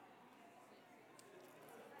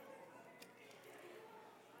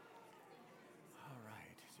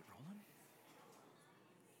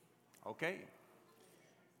Okay.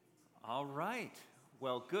 All right.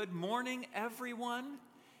 Well, good morning, everyone.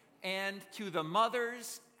 And to the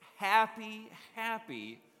mothers, happy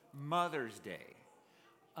Mother's Day.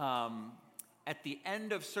 At the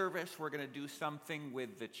end of service, we're going to do something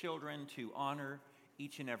with the children to honor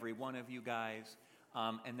each and every one of you guys.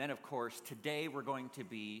 And then, of course, today we're going to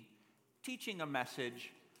be teaching a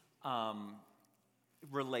message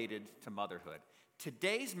related to motherhood.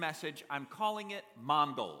 Today's message, I'm calling it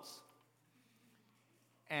MomGoals.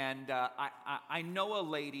 And I know a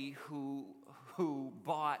lady who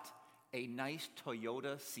bought a nice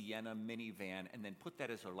Toyota Sienna minivan and then put that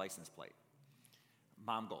as her license plate.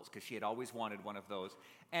 MomGoals, because she had always wanted one of those.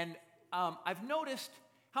 And I've noticed,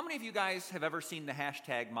 how many of you guys have ever seen the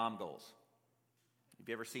hashtag MomGoals? Have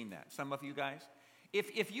you ever seen that? Some of you guys?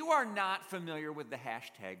 If you are not familiar with the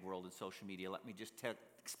hashtag world in social media, let me just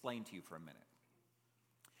explain to you for a minute.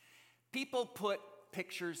 People put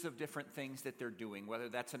pictures of different things that they're doing, whether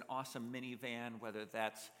that's an awesome minivan, whether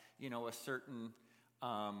that's, a certain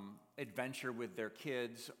adventure with their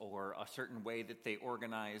kids or a certain way that they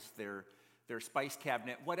organize their spice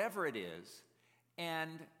cabinet, whatever it is.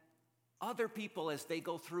 And other people, as they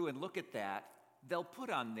go through and look at that, they'll put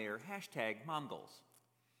on their hashtag MomGoals.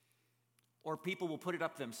 Or people will put it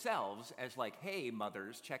up themselves as like, hey,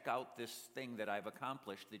 mothers, check out this thing that I've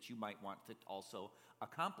accomplished that you might want to also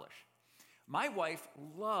accomplish. My wife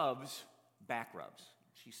loves back rubs.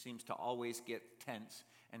 She seems to always get tense.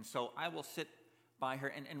 And so I will sit by her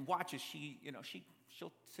and watch as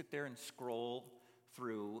she'll sit there and scroll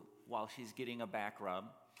through while she's getting a back rub.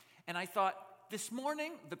 And I thought, this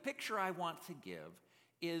morning, the picture I want to give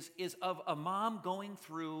is of a mom going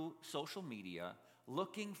through social media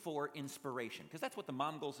looking for inspiration. Because that's what the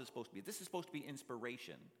MomGoals is supposed to be. This is supposed to be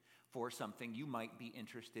inspiration for something you might be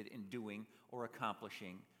interested in doing or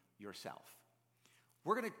accomplishing yourself.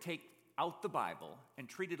 We're going to take out the Bible and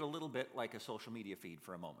treat it a little bit like a social media feed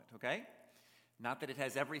for a moment, okay? Not that it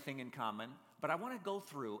has everything in common, but I want to go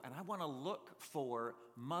through and I want to look for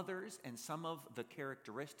mothers and some of the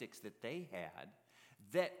characteristics that they had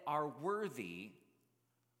that are worthy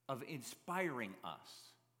of inspiring us.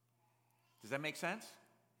 Does that make sense?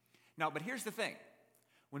 Now, but here's the thing.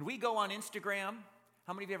 When we go on Instagram,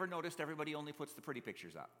 how many of you ever noticed everybody only puts the pretty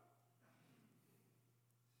pictures up?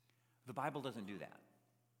 The Bible doesn't do that.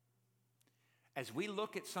 As we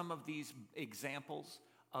look at some of these examples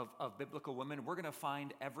of biblical women, we're going to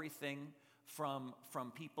find everything from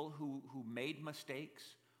people who made mistakes,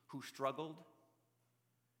 who struggled.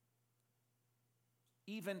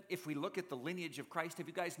 Even if we look at the lineage of Christ, have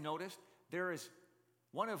you guys noticed there is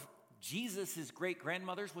one of Jesus'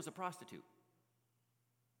 great-grandmothers was a prostitute?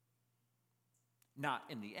 Not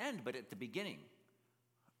in the end, but at the beginning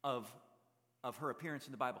of her appearance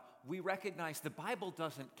in the Bible. We recognize the Bible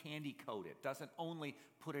doesn't candy coat it, doesn't only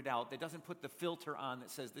put it out, it doesn't put the filter on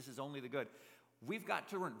that says this is only the good. We've got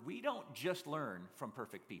to learn. We don't just learn from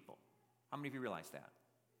perfect people. How many of you realize that?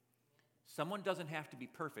 Someone doesn't have to be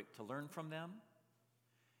perfect to learn from them.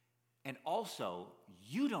 And also,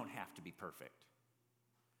 you don't have to be perfect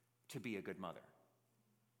to be a good mother.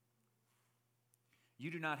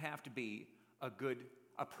 You do not have to be a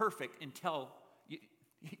perfect until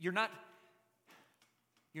you're not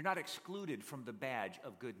excluded from the badge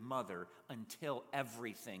of good mother until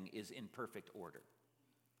everything is in perfect order.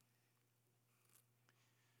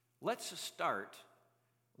 Let's start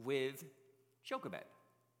with Jochebed.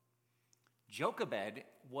 Jochebed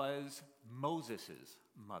was Moses'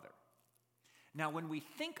 mother. Now, when we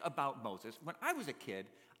think about Moses, when I was a kid,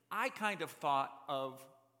 I kind of thought of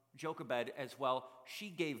Jochebed as, well, she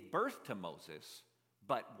gave birth to Moses,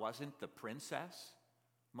 but wasn't the princess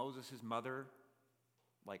Moses' mother,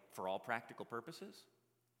 like for all practical purposes?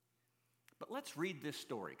 But let's read this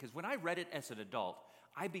story, because when I read it as an adult,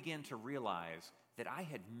 I began to realize that I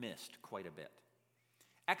had missed quite a bit.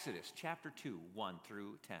 Exodus chapter 2, 1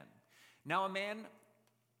 through 10. Now a man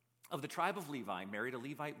of the tribe of Levi married a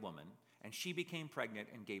Levite woman, and she became pregnant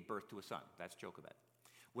and gave birth to a son. That's Jochebed.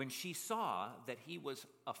 When she saw that he was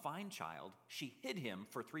a fine child, she hid him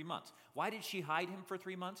for 3 months. Why did she hide him for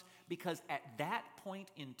 3 months? Because at that point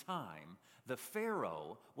in time, the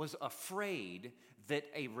Pharaoh was afraid that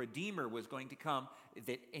a redeemer was going to come,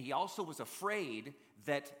 that he also was afraid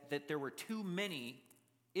that there were too many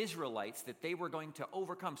Israelites that they were going to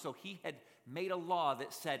overcome. So he had made a law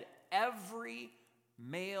that said every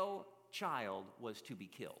male child was to be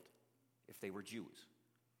killed if they were Jews.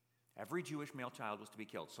 Every Jewish male child was to be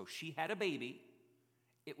killed. So she had a baby.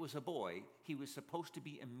 It was a boy. He was supposed to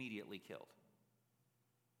be immediately killed.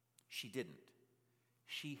 She didn't.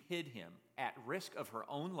 She hid him at risk of her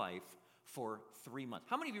own life for 3 months.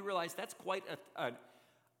 How many of you realize that's quite a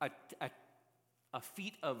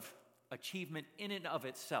feat of achievement in and of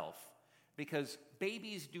itself? Because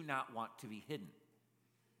babies do not want to be hidden.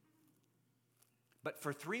 But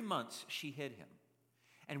for 3 months, she hid him.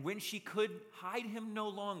 And when she could hide him no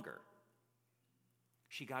longer,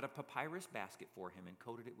 she got a papyrus basket for him and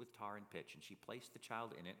coated it with tar and pitch, and she placed the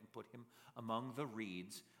child in it and put him among the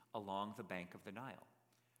reeds along the bank of the Nile.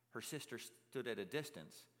 Her sister stood at a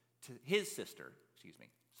distance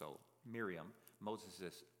so Miriam,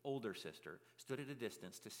 Moses' older sister, stood at a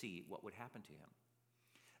distance to see what would happen to him.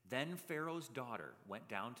 Then Pharaoh's daughter went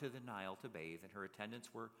down to the Nile to bathe, and her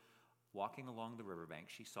attendants were walking along the riverbank.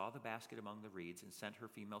 She saw the basket among the reeds and sent her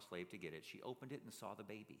female slave to get it. She opened it and saw the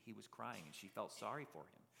baby. He was crying, and she felt sorry for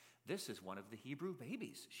him. "This is one of the Hebrew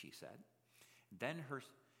babies," she said. Then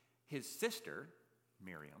his sister,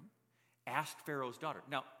 Miriam, asked Pharaoh's daughter.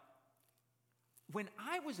 Now, when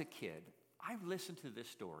I was a kid, I listened to this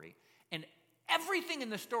story, and everything in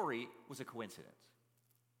the story was a coincidence.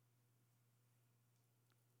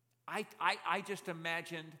 I just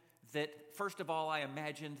imagined that, first of all, I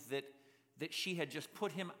imagined that she had just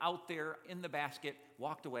put him out there in the basket,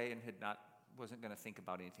 walked away, and wasn't going to think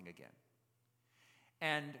about anything again.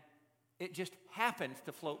 And it just happened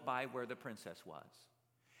to float by where the princess was.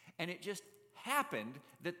 And it just happened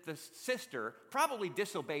that the sister probably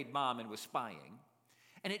disobeyed mom and was spying.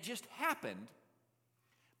 And it just happened.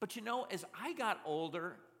 But as I got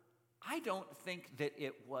older, I don't think that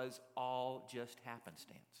it was all just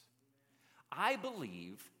happenstance. I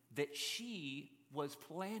believe that she was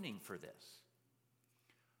planning for this.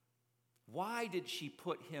 Why did she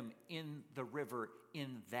put him in the river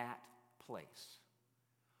in that place?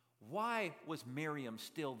 Why was Miriam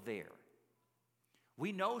still there?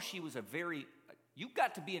 We know she was you've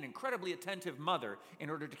got to be an incredibly attentive mother in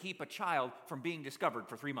order to keep a child from being discovered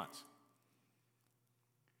for 3 months.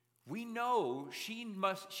 We know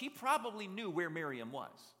she probably knew where Miriam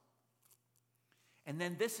was. And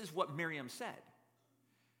then this is what Miriam said.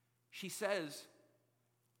 She says,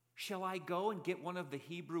 "Shall I go and get one of the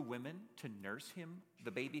Hebrew women to nurse him,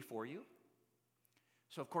 the baby, for you?"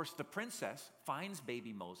 So, of course, the princess finds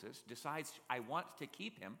baby Moses, decides, "I want to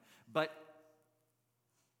keep him," but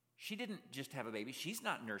she didn't just have a baby. She's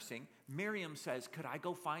not nursing. Miriam says, "Could I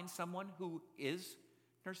go find someone who is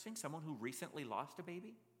nursing, someone who recently lost a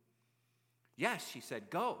baby?" "Yes," she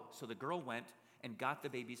said, "go." So the girl went and got the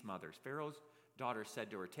baby's mother. Pharaoh's daughter said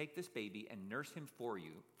to her, "Take this baby and nurse him for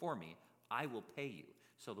me. I will pay you."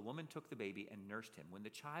 So the woman took the baby and nursed him. When the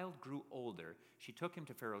child grew older, she took him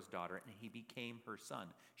to Pharaoh's daughter, and he became her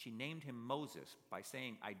son. She named him Moses by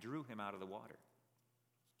saying, "I drew him out of the water."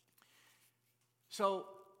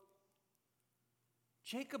 So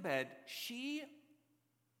Jochebed, she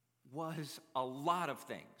was a lot of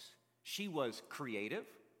things. She was creative.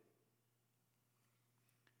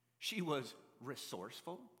 She was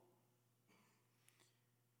resourceful.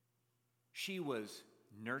 She was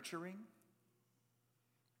nurturing.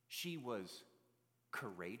 She was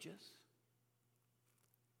courageous.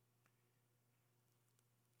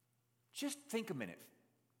 Just think a minute.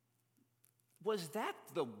 Was that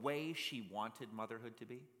the way she wanted motherhood to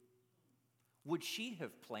be? Would she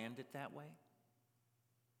have planned it that way?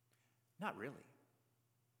 Not really.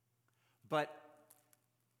 But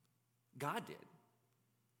God did.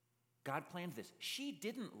 God planned this. She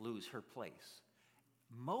didn't lose her place.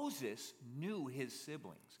 Moses knew his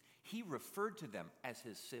siblings. He referred to them as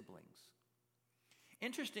his siblings.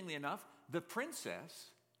 Interestingly enough, the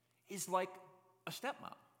princess is like a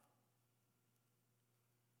stepmom.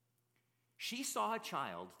 She saw a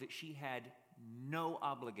child that she had no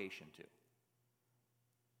obligation to.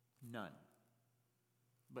 None.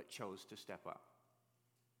 But chose to step up.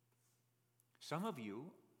 Some of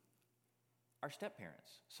you are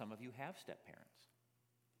step-parents. Some of you have step-parents.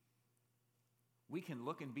 We can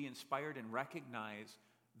look and be inspired and recognize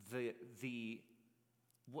that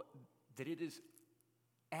it is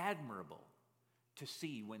admirable to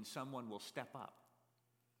see when someone will step up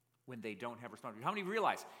when they don't have responsibility. How many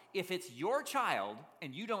realize if it's your child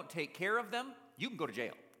and you don't take care of them, you can go to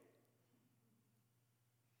jail?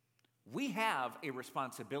 We have a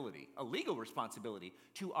responsibility, a legal responsibility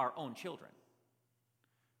to our own children.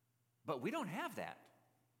 But we don't have that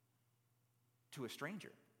to a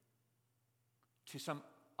stranger, to some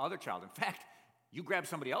other child. In fact, you grab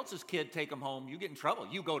somebody else's kid, take them home, you get in trouble,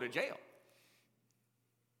 you go to jail.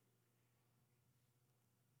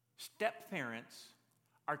 Step-parents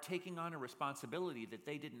are taking on a responsibility that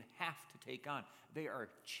they didn't have to take on. They are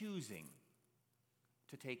choosing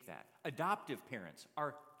to take that. Adoptive parents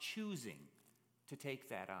are choosing to take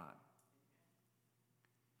that on.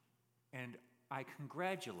 And I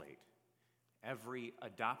congratulate every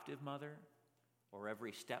adoptive mother or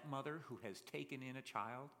every stepmother who has taken in a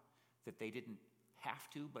child that they didn't have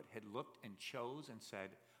to, but had looked and chose and said,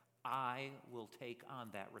 I will take on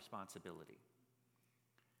that responsibility.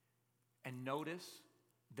 And notice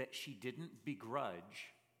that she didn't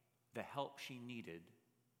begrudge the help she needed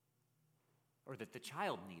or that the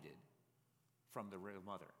child needed from the real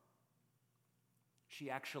mother. She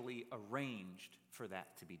actually arranged for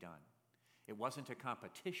that to be done. It wasn't a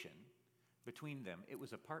competition between them. It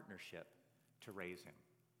was a partnership to raise him.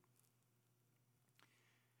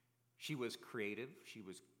 She was creative, she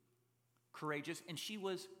was courageous, and she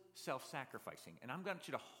was self-sacrificing. And I'm going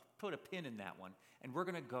to put a pin in that one, and we're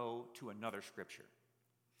going to go to another scripture.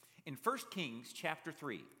 In 1 Kings chapter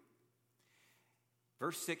 3,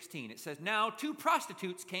 verse 16, it says, Now 2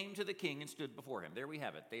 prostitutes came to the king and stood before him. There we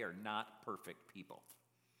have it. They are not perfect people.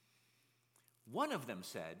 One of them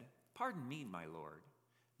said, Pardon me, my lord.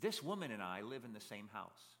 This woman and I live in the same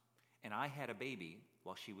house, and I had a baby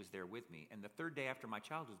while she was there with me. And the 3rd day after my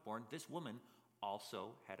child was born, this woman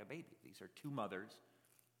also had a baby. These are 2 mothers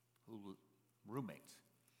who roommates.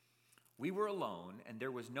 We were alone, and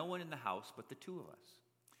there was no one in the house but the 2 of us.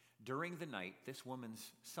 During the night, this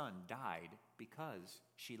woman's son died because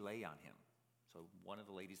she lay on him. So one of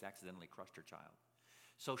the ladies accidentally crushed her child.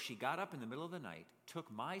 So she got up in the middle of the night,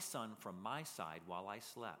 took my son from my side while I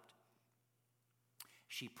slept.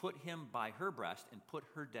 She put him by her breast and put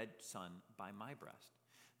her dead son by my breast.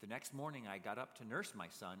 The next morning I got up to nurse my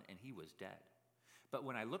son, and he was dead. But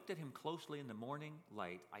when I looked at him closely in the morning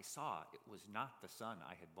light, I saw it was not the son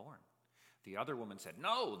I had born. The other woman said,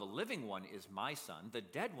 No, the living one is my son, the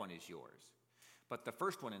dead one is yours. But the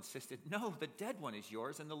first one insisted, No, the dead one is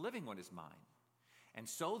yours, and the living one is mine. And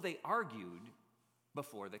so they argued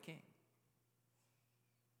before the king.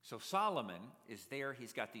 So Solomon is there.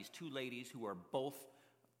 He's got these 2 ladies who are both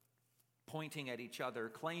pointing at each other,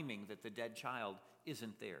 claiming that the dead child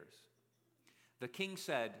isn't theirs. The king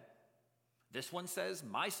said, This one says,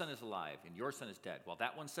 My son is alive, and your son is dead. While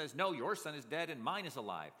that one says, No, your son is dead, and mine is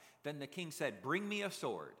alive. Then the king said, Bring me a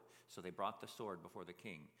sword. So they brought the sword before the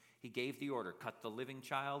king. He gave the order, Cut the living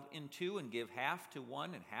child in 2 and give half to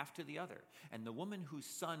one and half to the other. And the woman whose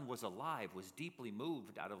son was alive was deeply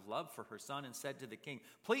moved out of love for her son and said to the king,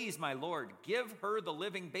 Please, my lord, give her the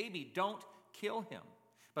living baby. Don't kill him.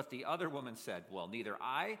 But the other woman said, Well, neither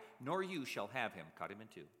I nor you shall have him. Cut him in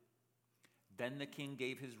 2. Then the king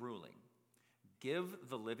gave his ruling. Give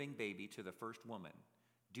the living baby to the first woman.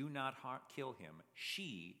 Do not kill him.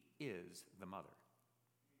 She is the mother.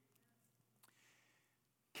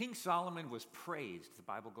 King Solomon was praised, the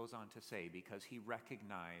Bible goes on to say, because he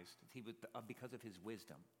recognized, because of his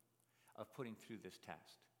wisdom of putting through this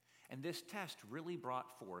test. And this test really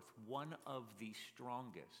brought forth one of the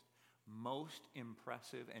strongest, most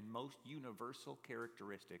impressive, and most universal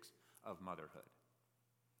characteristics of motherhood: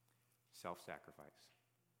 self-sacrifice.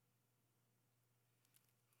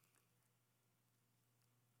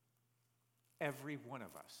 Every one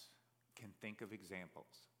of us can think of examples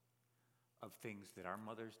of things that our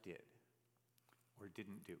mothers did or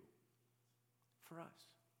didn't do for us.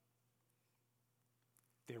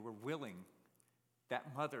 They were willing.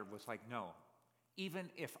 That mother was like, No, even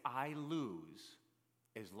if I lose,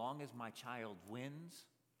 as long as my child wins,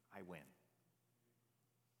 I win.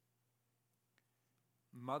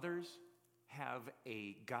 Mothers have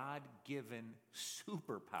a God-given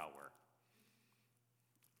superpower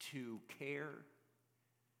to care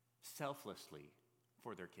selflessly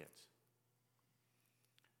for their kids.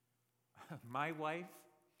 My wife,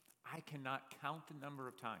 I cannot count the number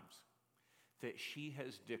of times that she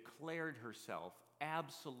has declared herself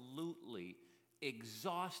absolutely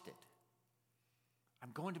exhausted.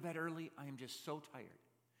 I'm going to bed early. I am just so tired.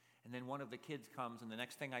 And then one of the kids comes, and the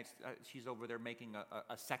next thing she's over there making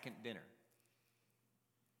a second dinner.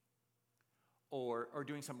 Or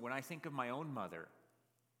doing something. When I think of my own mother,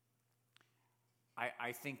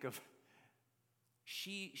 I think of,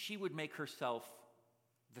 she would make herself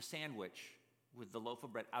the sandwich with the loaf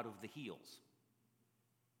of bread out of the heels.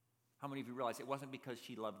 How many of you realize it wasn't because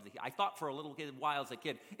she loved the heels? I thought for a little while as a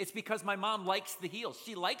kid, it's because my mom likes the heels.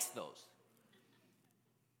 She likes those.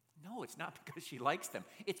 No, it's not because she likes them.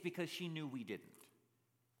 It's because she knew we didn't.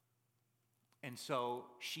 And so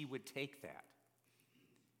she would take that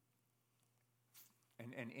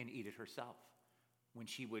and eat it herself. When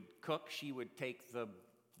she would cook, she would take the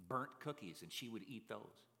burnt cookies and she would eat those.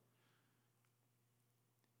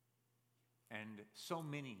 And so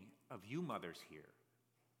many of you mothers here,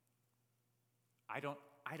 I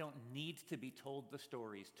don't need to be told the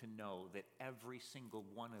stories to know that every single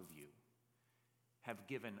one of you have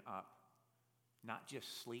given up not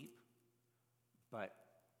just sleep, but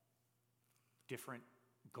different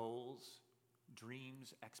goals,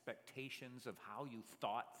 dreams, expectations of how you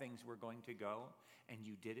thought things were going to go, and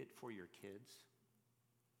you did it for your kids.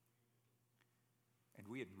 And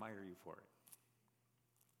we admire you for it.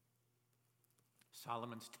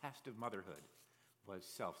 Solomon's test of motherhood was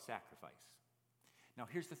self-sacrifice. Now,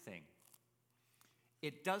 here's the thing.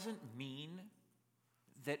 It doesn't mean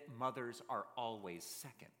that mothers are always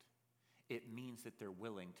second. It means that they're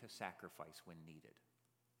willing to sacrifice when needed.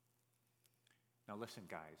 Now, listen,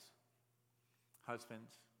 guys.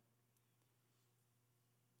 Husbands,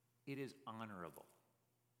 it is honorable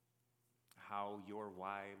how your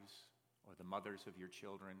wives or the mothers of your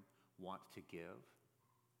children want to give,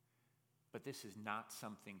 but this is not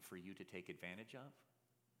something for you to take advantage of,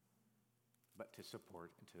 but to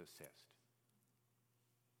support and to assist.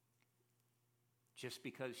 Just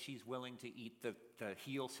because she's willing to eat the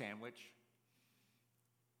heel sandwich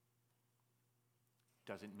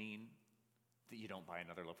doesn't mean that you don't buy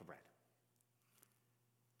another loaf of bread.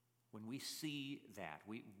 When we see that,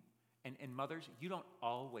 and mothers, you don't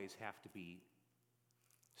always have to be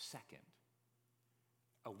second.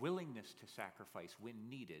 A willingness to sacrifice when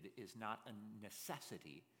needed is not a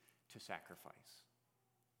necessity to sacrifice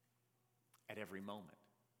at every moment.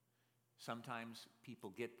 Sometimes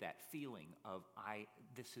people get that feeling of,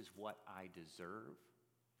 this is what I deserve.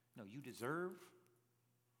 No, you deserve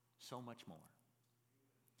so much more.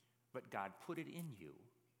 But God put it in you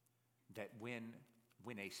that when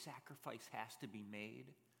a sacrifice has to be made,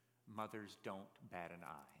 mothers don't bat an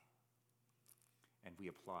eye. And we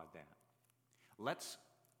applaud that. Let's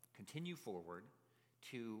continue forward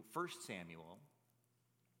to 1 Samuel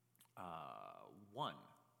 1,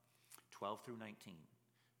 12 through 19.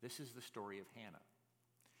 This is the story of Hannah.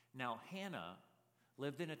 Now, Hannah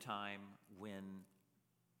lived in a time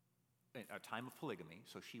of polygamy,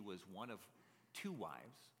 so she was one of two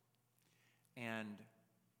wives, and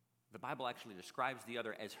the Bible actually describes the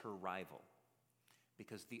other as her rival,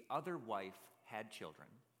 because the other wife had children,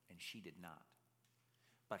 and she did not.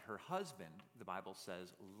 But her husband, the Bible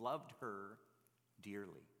says, loved her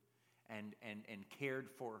dearly and cared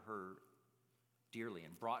for her dearly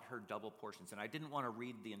and brought her double portions. And I didn't want to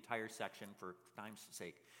read the entire section for time's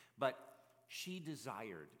sake, but she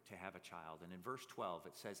desired to have a child. And in verse 12,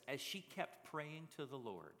 it says, as she kept praying to the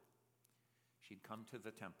Lord, she'd come to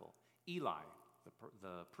the temple. Eli,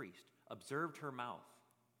 the priest, observed her mouth.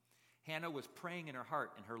 Hannah was praying in her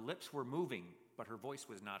heart, and her lips were moving, but her voice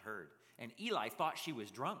was not heard. And Eli thought she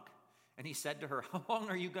was drunk. And he said to her, how long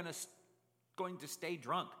are you going to stay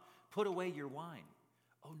drunk? Put away your wine.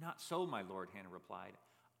 Oh, not so, my lord, Hannah replied.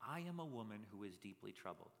 I am a woman who is deeply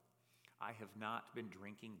troubled. I have not been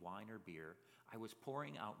drinking wine or beer. I was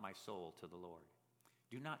pouring out my soul to the Lord.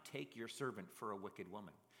 Do not take your servant for a wicked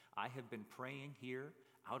woman. I have been praying here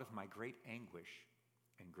out of my great anguish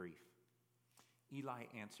and grief. Eli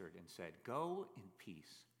answered and said, go in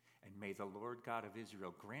peace, and may the Lord God of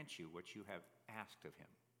Israel grant you what you have asked of him.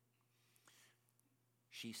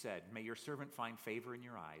 She said, may your servant find favor in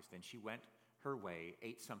your eyes. Then she went her way,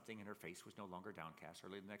 ate something, and her face was no longer downcast.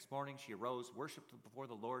 Early the next morning she arose, worshipped before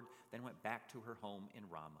the Lord, then went back to her home in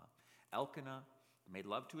Ramah. Elkanah made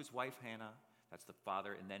love to his wife Hannah, that's the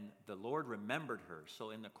father, and then the Lord remembered her.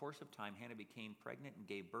 So in the course of time, Hannah became pregnant and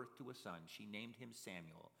gave birth to a son. She named him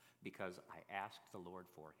Samuel, because I asked the Lord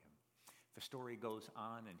for him. The story goes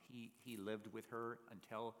on, and he lived with her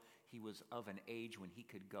until he was of an age when he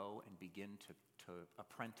could go and begin to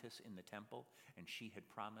apprentice in the temple, and she had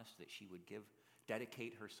promised that she would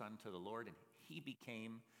dedicate her son to the Lord, and he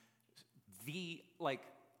became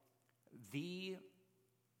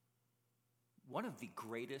one of the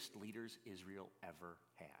greatest leaders Israel ever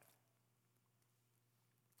had,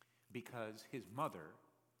 because his mother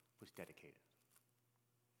was dedicated.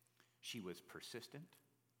 She was persistent.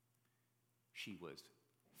 She was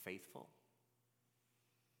faithful.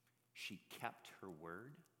 She kept her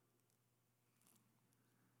word.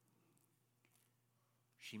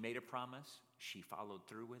 She made a promise. She followed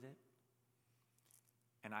through with it.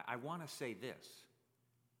 And I want to say this.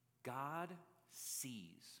 God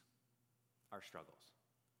sees our struggles.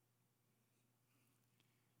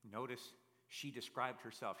 Notice she described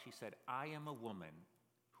herself. She said, I am a woman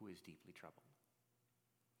who is deeply troubled.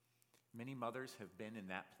 Many mothers have been in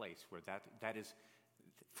that place where that is,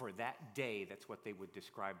 for that day, that's what they would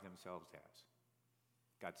describe themselves as.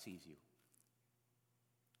 God sees you.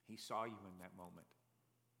 He saw you in that moment.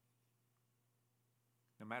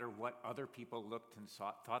 No matter what other people looked and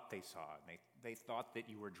thought they saw, and they thought that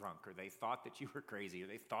you were drunk, or they thought that you were crazy, or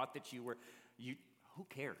they thought that who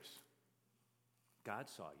cares? God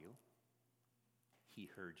saw you. He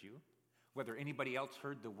heard you. Whether anybody else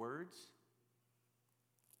heard the words,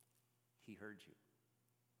 he heard you.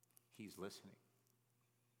 He's listening.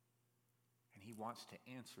 And he wants to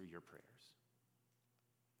answer your prayers.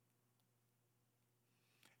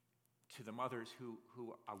 To the mothers who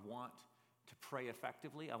want to pray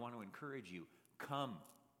effectively, I want to encourage you, come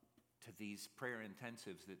to these prayer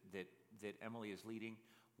intensives that Emily is leading.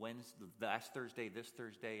 Last Thursday, this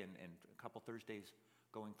Thursday, and a couple Thursdays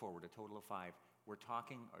going forward, a total of 5. We're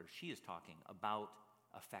talking, or she is talking, about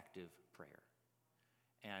effective prayer.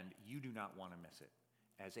 And you do not want to miss it.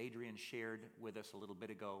 As Adrian shared with us a little bit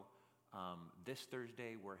ago, this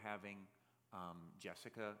Thursday we're having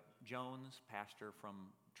Jessica Jones, pastor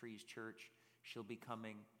from Trees Church. She'll be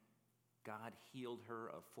coming. God healed her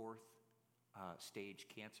of 4th stage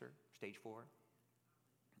cancer, stage 4.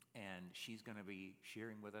 And she's going to be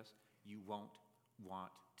sharing with us. You won't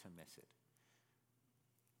want to miss it.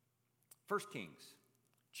 1 Kings,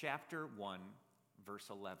 chapter 1, verse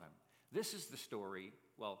 11. This is the story,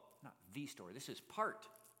 well, not the story, this is part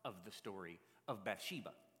of the story of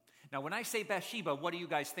Bathsheba. Now, when I say Bathsheba, what do you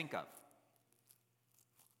guys think of?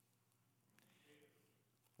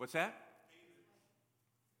 What's that?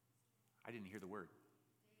 I didn't hear the word.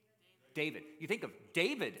 David. You think of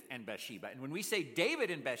David and Bathsheba. And when we say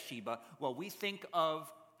David and Bathsheba, well, we think of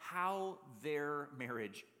how their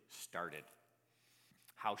marriage started.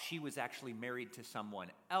 How she was actually married to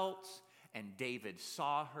someone else, and David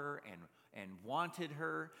saw her and wanted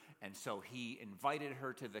her, and so he invited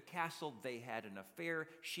her to the castle. They had an affair.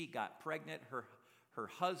 She got pregnant. Her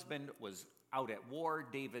husband was out at war.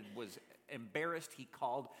 David was embarrassed. He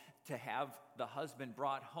called to have the husband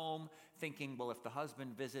brought home, thinking, well, if the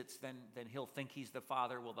husband visits, then he'll think he's the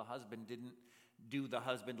father. Well, the husband didn't do the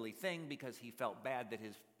husbandly thing because he felt bad that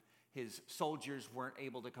his soldiers weren't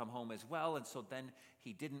able to come home as well, and so then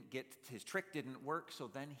his trick didn't work, so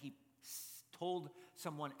then he told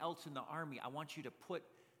someone else in the army, I want you to put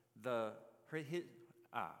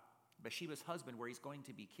Bathsheba's husband where he's going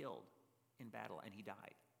to be killed in battle, and he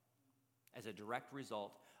died as a direct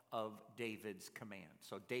result of David's command.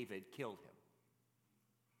 So David killed him.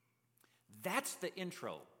 That's the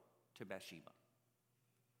intro to Bathsheba.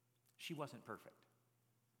 She wasn't perfect.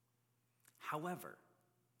 However,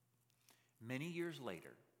 many years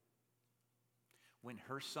later, when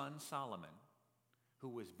her son Solomon, who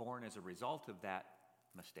was born as a result of that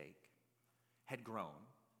mistake, had grown,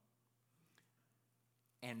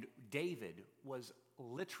 and David was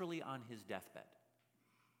literally on his deathbed.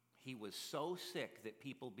 He was so sick that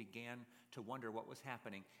people began to wonder what was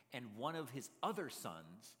happening, and one of his other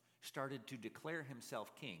sons started to declare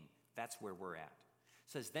himself king. That's where we're at.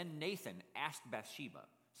 It says, then Nathan asked Bathsheba,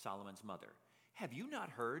 Solomon's mother, have you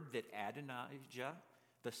not heard that Adonijah,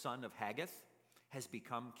 the son of Haggith, has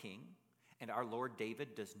become king, and our Lord David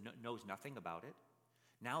knows nothing about it?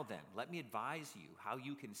 Now then, let me advise you how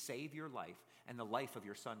you can save your life and the life of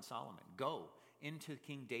your son Solomon. Go into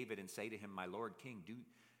King David and say to him, my Lord King, did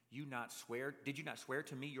you not swear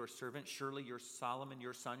to me, your servant, surely your Solomon,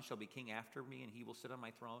 your son, shall be king after me, and he will sit on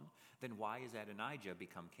my throne? Then why is Adonijah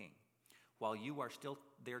become king? While you are still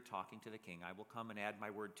there talking to the king, I will come and add my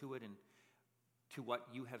word to it and to what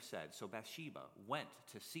you have said. So Bathsheba went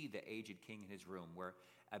to see the aged king in his room, where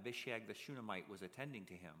Abishag the Shunammite was attending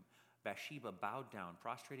to him. Bathsheba bowed down,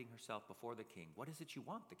 prostrating herself before the king. What is it you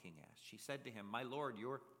want? The king asked. She said to him, my lord,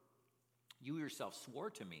 you yourself swore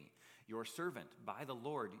to me, your servant, by the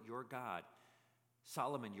Lord your God,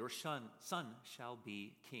 Solomon, your son shall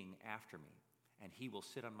be king after me, and he will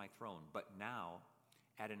sit on my throne. But now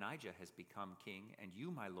Adonijah has become king, and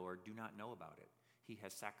you, my lord, do not know about it. He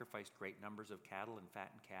has sacrificed great numbers of cattle and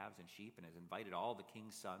fattened calves and sheep, and has invited all the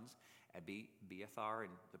king's sons, Abiathar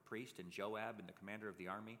and the priest, and Joab and the commander of the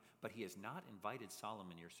army, but he has not invited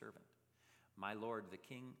Solomon your servant. My lord, the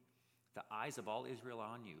king, the eyes of all Israel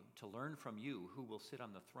are on you, to learn from you who will sit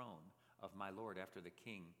on the throne of my lord after the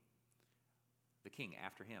king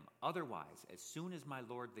after him. Otherwise, as soon as my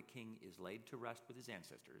lord the king is laid to rest with his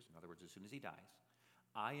ancestors, in other words, as soon as he dies,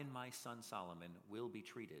 I and my son Solomon will be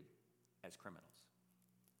treated as criminals.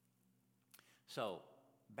 So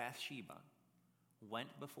Bathsheba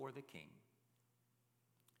went before the king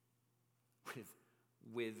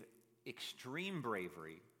with extreme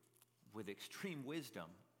bravery, with extreme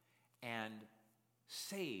wisdom, and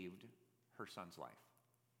saved her son's life.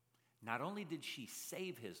 Not only did she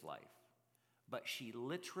save his life, but she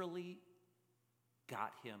literally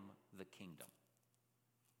got him the kingdom.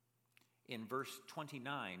 In verse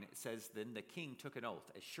 29, it says, then the king took an oath,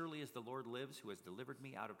 as surely as the Lord lives, who has delivered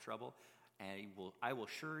me out of trouble I will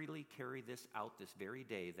surely carry this out this very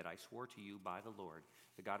day that I swore to you by the Lord,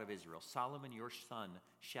 the God of Israel. Solomon, your son,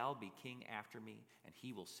 shall be king after me, and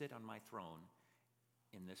he will sit on my throne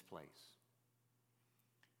in this place.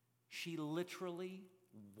 She literally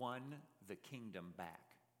won the kingdom back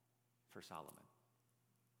for Solomon.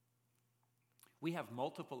 We have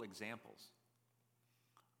multiple examples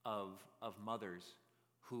of mothers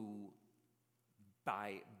who,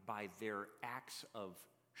 by their acts of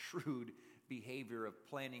shrewd behavior, of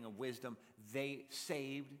planning, of wisdom, they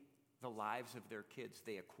saved the lives of their kids.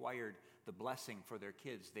 They acquired the blessing for their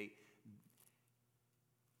kids.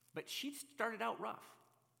 But she started out rough.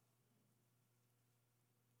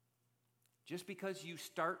 Just because you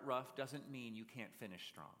start rough doesn't mean you can't finish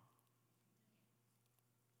strong.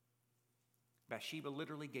 Bathsheba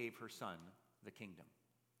literally gave her son the kingdom.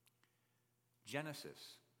 Genesis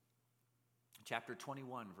chapter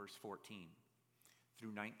 21, verse 14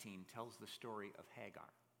 through 19 tells the story of Hagar.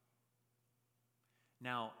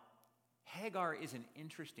 Now, Hagar is an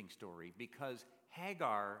interesting story because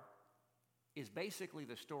Hagar is basically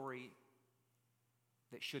the story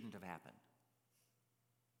that shouldn't have happened.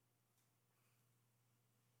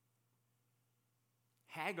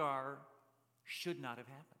 Hagar should not have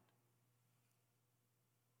happened.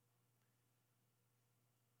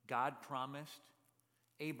 God promised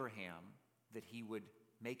Abraham that he would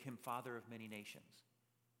make him father of many nations.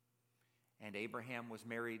 And Abraham was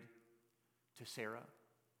married to Sarah,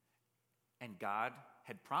 and God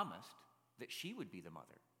had promised that she would be the mother.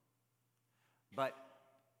 But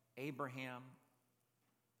Abraham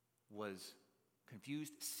was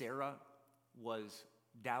confused. Sarah was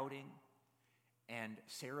doubting. And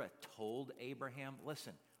Sarah told Abraham,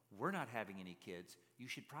 listen, we're not having any kids. You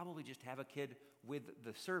should probably just have a kid with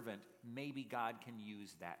the servant. Maybe God can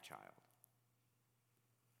use that child.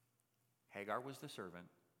 Hagar was the servant.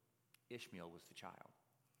 Ishmael was the child.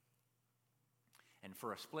 And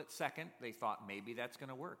for a split second, they thought maybe that's going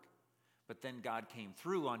to work. But then God came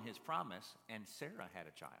through on his promise, and Sarah had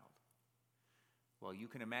a child. Well, you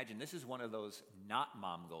can imagine this is one of those not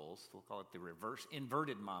mom goals. We'll call it the reverse,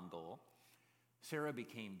 inverted mom goal. Sarah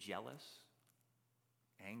became jealous,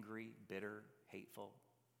 angry, bitter, hateful.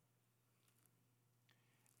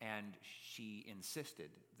 And she insisted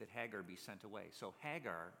that Hagar be sent away. So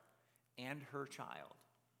Hagar and her child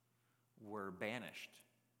were banished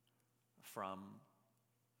from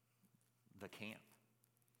the camp.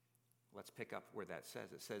 Let's pick up where that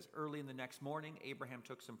says. It says, early in the next morning, Abraham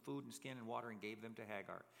took some food and skin and water and gave them to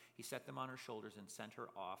Hagar. He set them on her shoulders and sent her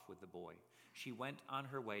off with the boy. She went on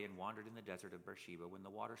her way and wandered in the desert of Beersheba. When the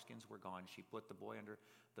water skins were gone, she put the boy under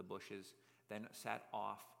the bushes, then sat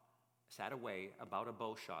away about a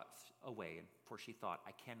bow shot away, for she thought,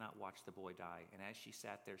 I cannot watch the boy die. And as she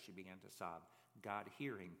sat there, she began to sob. God,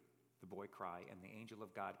 hearing the boy cry, and the angel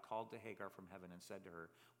of God called to Hagar from heaven and said to her,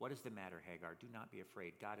 what is the matter, Hagar? Do not be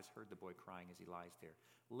afraid. God has heard the boy crying as he lies there.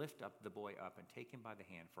 Lift up the boy up and take him by the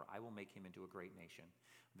hand, for I will make him into a great nation.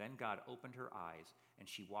 Then God opened her eyes, and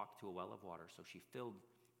she walked to a well of water. So she filled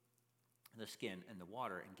the skin and the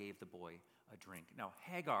water and gave the boy a drink. Now,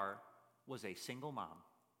 Hagar was a single mom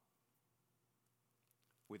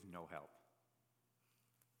with no help.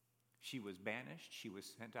 She was banished. She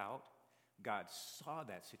was sent out. God saw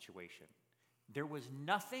that situation. There was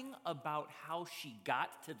nothing about how she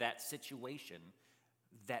got to that situation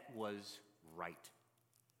that was right.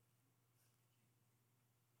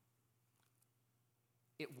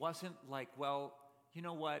 It wasn't like, well, you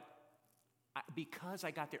know what? Because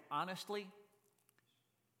I got there, honestly,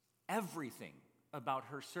 everything about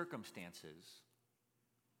her circumstances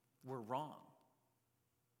were wrong.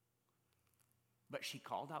 But she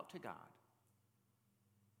called out to God.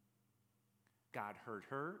 God heard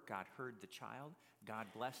her. God heard the child. God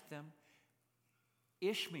blessed them.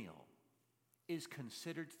 Ishmael is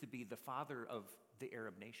considered to be the father of the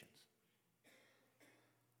Arab nations.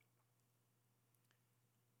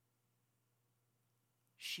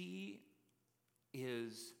 She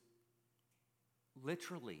is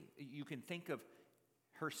literally, you can think of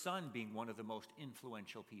her son being one of the most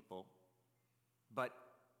influential people, but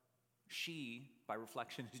she, by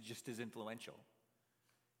reflection, is just as influential.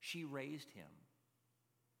 She raised him.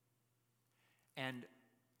 And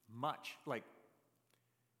much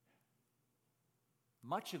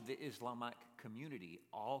of the Islamic community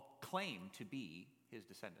all claim to be his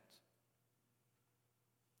descendants.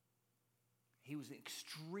 He was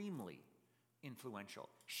extremely influential.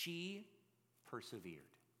 She persevered.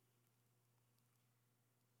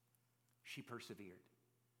 She persevered.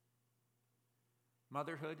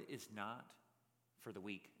 Motherhood is not for the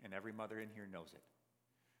weak, and every mother in here knows it.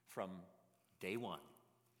 From day one,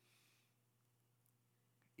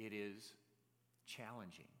 It is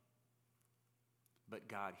challenging. But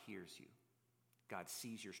God hears you. God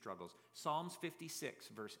sees your struggles. Psalms 56,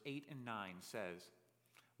 verse 8 and 9 says,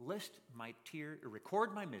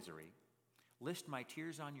 record my misery, list my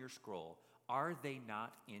tears on your scroll. Are they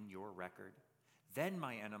not in your record? Then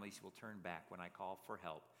my enemies will turn back when I call for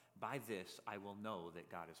help. By this I will know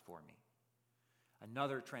that God is for me.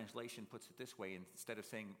 Another translation puts it this way. Instead of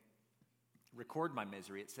saying, record my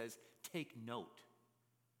misery, it says, take note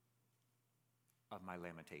of my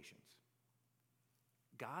lamentations.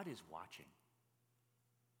 God is watching.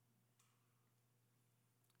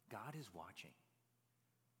 God is watching.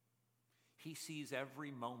 He sees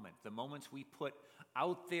every moment, the moments we put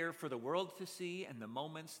out there for the world to see and the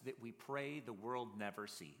moments that we pray the world never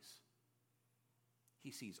sees.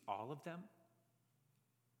 He sees all of them,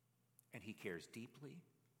 and he cares deeply.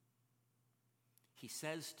 He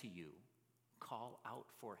says to you, call out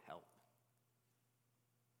for help.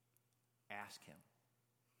 Ask him.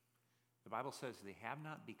 The Bible says they have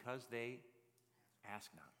not because they ask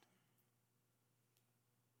not.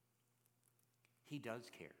 He does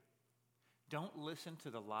care. Don't listen to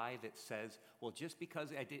the lie that says, well, just because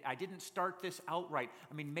I didn't start this outright.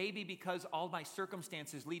 I mean, maybe because all my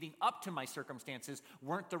circumstances leading up to my circumstances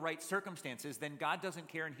weren't the right circumstances, then God doesn't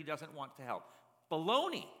care and he doesn't want to help.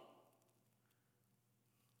 Baloney.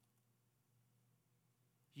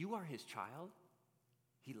 You are his child.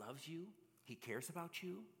 He loves you. He cares about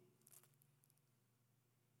you.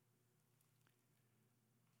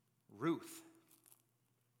 Ruth,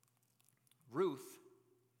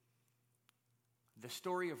 the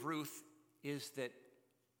story of Ruth is that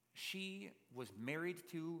she was married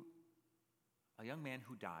to a young man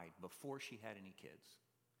who died before she had any kids.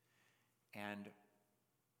 And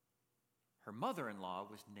her mother-in-law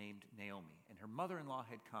was named Naomi. And her mother-in-law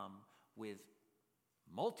had come with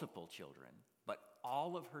multiple children, but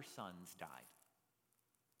all of her sons died.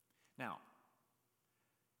 Now,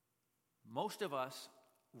 most of us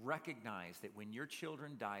recognize that when your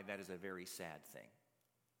children die, that is a very sad thing.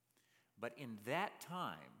 But in that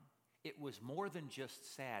time, it was more than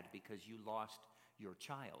just sad because you lost your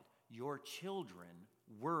child. Your children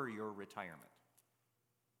were your retirement.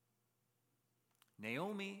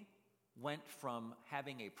 Naomi went from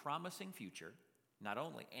having a promising future, not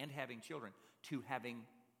only, and having children, to having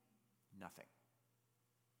nothing.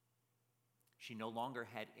 She no longer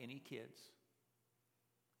had any kids.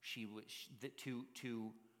 She was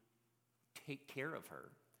to take care of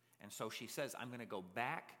her. And so she says, I'm going to go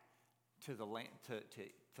back to the land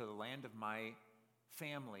to the land of my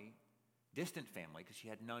family, distant family, because she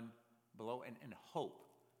had none below, and hope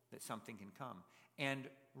that something can come. And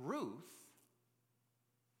Ruth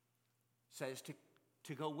says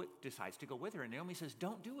decides to go with her. And Naomi says,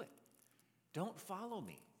 don't do it. Don't follow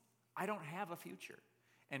me. I don't have a future.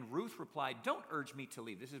 And Ruth replied, don't urge me to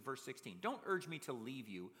leave. This is verse 16. Don't urge me to leave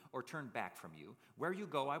you or turn back from you. Where you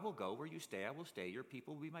go, I will go. Where you stay, I will stay. Your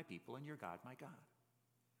people will be my people, and your God, my God.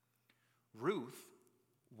 Ruth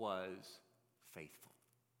was faithful.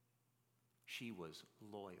 She was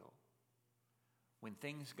loyal. When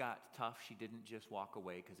things got tough, she didn't just walk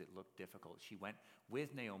away because it looked difficult. She went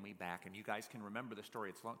with Naomi back, and you guys can remember the story.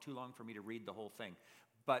 It's too long for me to read the whole thing,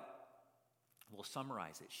 but we'll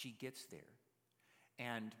summarize it. She gets there,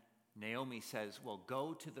 and Naomi says, well,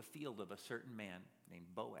 go to the field of a certain man named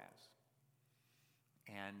Boaz.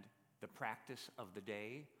 And the practice of the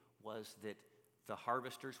day was that the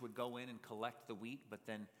harvesters would go in and collect the wheat, but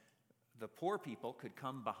then the poor people could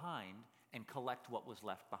come behind and collect what was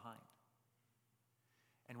left behind.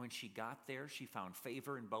 And when she got there, she found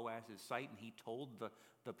favor in Boaz's sight, and he told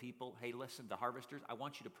the people, hey, listen, the harvesters, I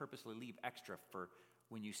want you to purposely leave extra for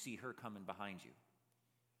when you see her coming behind you.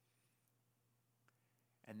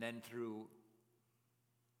 And then through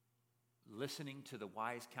listening to the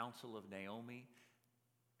wise counsel of Naomi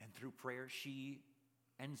and through prayer, she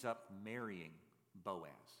ends up marrying Boaz.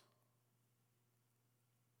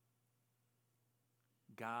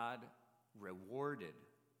 God rewarded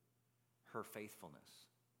her faithfulness.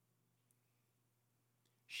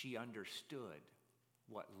 She understood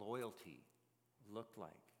what loyalty looked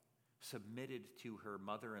like, submitted to her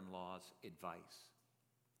mother-in-law's advice.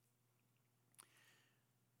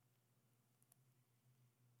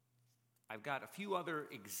 I've got a few other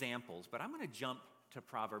examples, but I'm going to jump to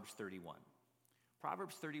Proverbs 31.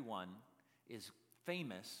 Proverbs 31 is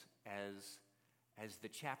famous as the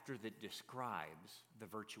chapter that describes the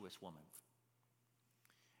virtuous woman.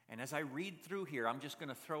 And as I read through here, I'm just going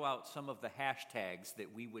to throw out some of the hashtags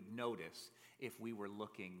that we would notice if we were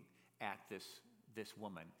looking at this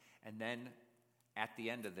woman. And then at the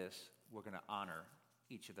end of this, we're going to honor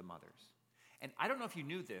each of the mothers. And I don't know if you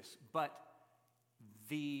knew this, but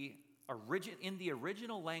in the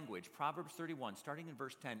original language, Proverbs 31, starting in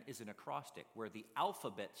verse 10, is an acrostic where the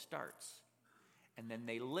alphabet starts, and then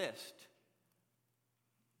they list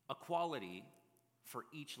a quality for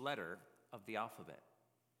each letter of the alphabet.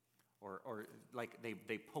 Or like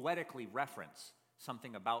they poetically reference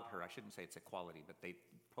something about her. I shouldn't say it's a quality, but they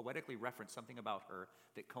poetically reference something about her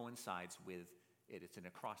that coincides with it. It's an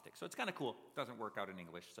acrostic. So it's kind of cool. Doesn't work out in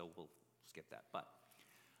English, so we'll skip that. But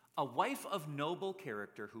a wife of noble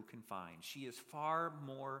character who can find.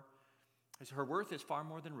 Her worth is far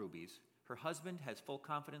more than rubies. Her husband has full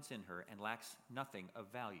confidence in her and lacks nothing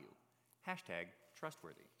of value. Hashtag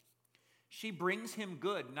trustworthy. She brings him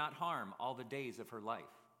good, not harm, all the days of her life.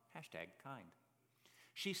 Hashtag kind.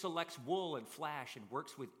 She selects wool and flash and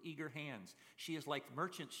works with eager hands. She is like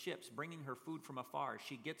merchant ships bringing her food from afar.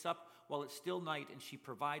 She gets up while it's still night and she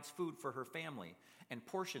provides food for her family and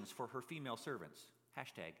portions for her female servants.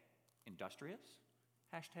 Hashtag industrious.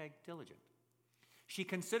 Hashtag diligent. She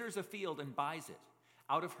considers a field and buys it.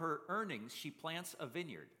 Out of her earnings, she plants a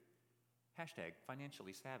vineyard. Hashtag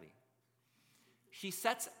financially savvy. She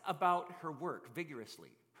sets about her work vigorously.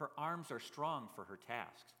 Her arms are strong for her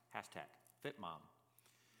tasks. Hashtag fit mom.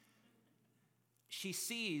 She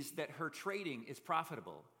sees that her trading is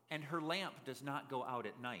profitable and her lamp does not go out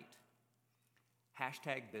at night.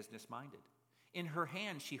 Hashtag business-minded. In her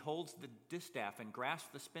hand, she holds the distaff and grasps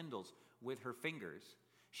the spindles with her fingers.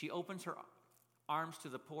 She opens her arms to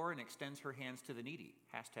the poor and extends her hands to the needy.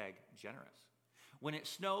 Hashtag generous. When it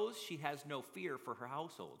snows, she has no fear for her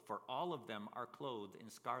household, for all of them are clothed in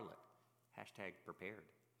scarlet. Hashtag prepared.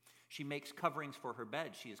 She makes coverings for her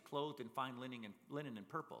bed. She is clothed in fine linen and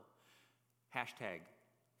purple. Hashtag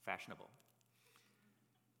fashionable.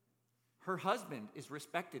 Her husband is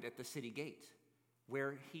respected at the city gate,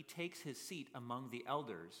 where he takes his seat among the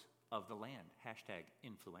elders of the land. Hashtag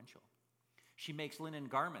influential. She makes linen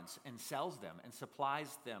garments and sells them and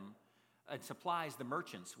supplies the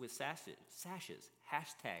merchants with sashes.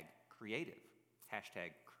 Hashtag creative.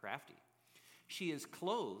 Hashtag crafty. She is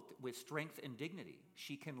clothed with strength and dignity.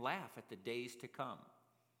 She can laugh at the days to come.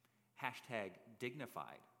 Hashtag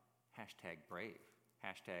dignified. Hashtag brave.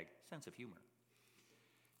 Hashtag sense of humor.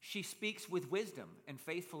 She speaks with wisdom and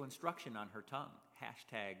faithful instruction on her tongue.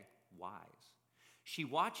 Hashtag wise. She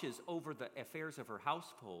watches over the affairs of her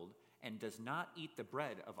household and does not eat the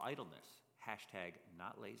bread of idleness. Hashtag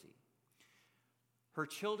not lazy. Her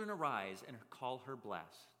children arise and call her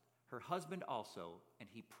blessed. Her husband also, and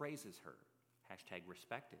he praises her. Hashtag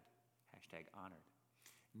respected. Hashtag honored.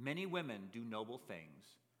 Many women do noble things,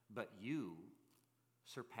 but you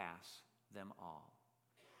surpass them all.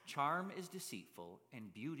 Charm is deceitful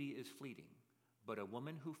and beauty is fleeting, but a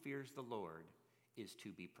woman who fears the Lord is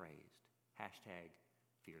to be praised. Hashtag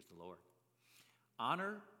fears the Lord.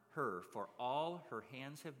 Honor her for all her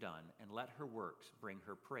hands have done, and let her works bring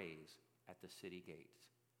her praise at the city gates.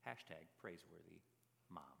 Hashtag praiseworthy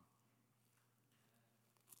mom.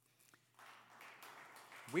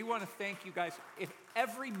 We want to thank you guys. If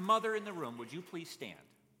every mother in the room, would you please stand?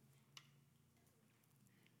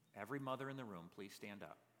 Every mother in the room, please stand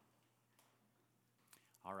up.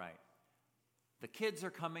 All right. The kids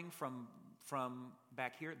are coming from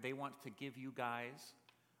back here. They want to give you guys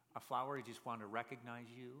a flower. I just want to recognize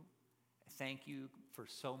you. Thank you for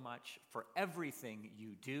so much, for everything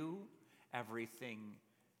you do, everything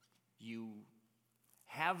you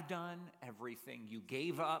have done, everything you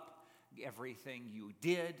gave up, everything you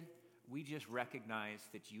did. We just recognize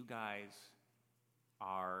that you guys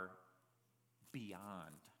are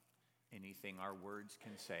beyond anything our words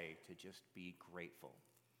can say, to just be grateful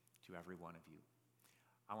to every one of you.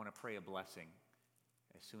 I want to pray a blessing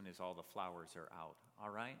as soon as all the flowers are out.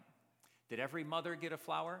 All right? Did every mother get a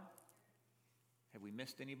flower? Have we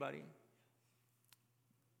missed anybody?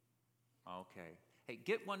 Okay. Hey,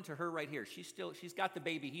 get one to her right here. She's got the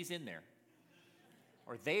baby. He's in there.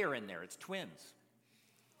 Or they are in there. It's twins.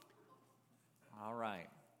 All right.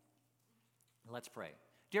 Let's pray.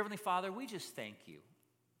 Dear Heavenly Father, we just thank you.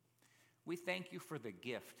 We thank you for the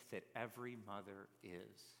gift that every mother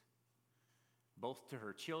is, both to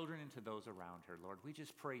her children and to those around her. Lord, we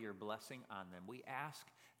just pray your blessing on them. We ask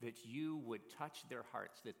that you would touch their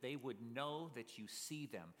hearts, that they would know that you see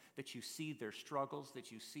them, that you see their struggles,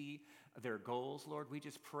 that you see their goals. Lord, we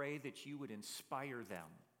just pray that you would inspire them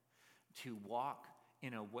to walk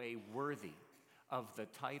in a way worthy of the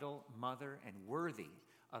title mother and worthy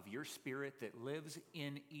of your Spirit that lives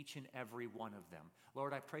in each and every one of them.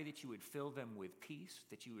 Lord, I pray that you would fill them with peace,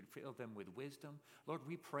 that you would fill them with wisdom. Lord,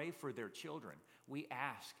 we pray for their children. We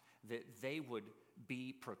ask that they would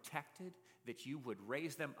be protected, that you would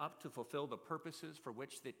raise them up to fulfill the purposes for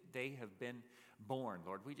which that they have been born.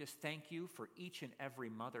 Lord, we just thank you for each and every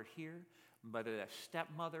mother here, whether that's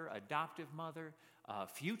stepmother, adoptive mother,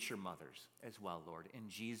 future mothers as well, Lord. In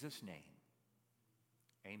Jesus' name,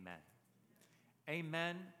 amen.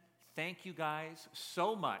 Amen. Thank you guys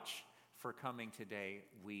so much for coming today.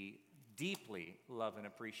 We deeply love and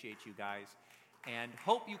appreciate you guys, and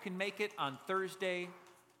hope you can make it on Thursday.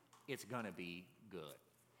 It's going to be good.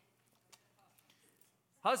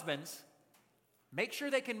 Husbands, make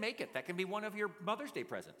sure they can make it. That can be one of your Mother's Day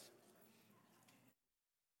presents.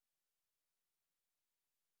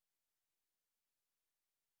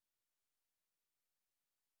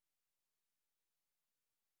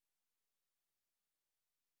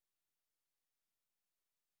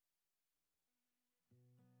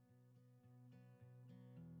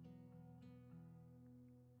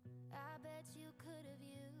 I bet you could have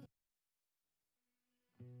used.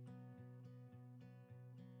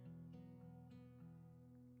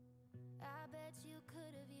 I bet you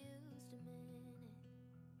could have used a minute,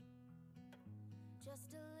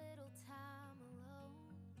 just a little time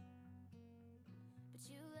alone. But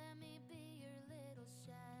you let me be your little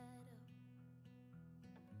shadow,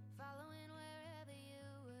 following wherever you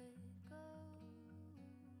would go.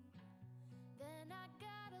 Then I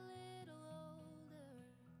got a little older,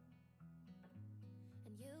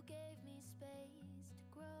 and you gave me space to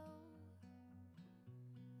grow.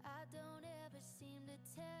 I don't ever seem to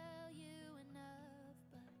tell you enough,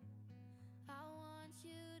 but I want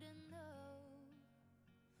you to know,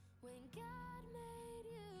 when God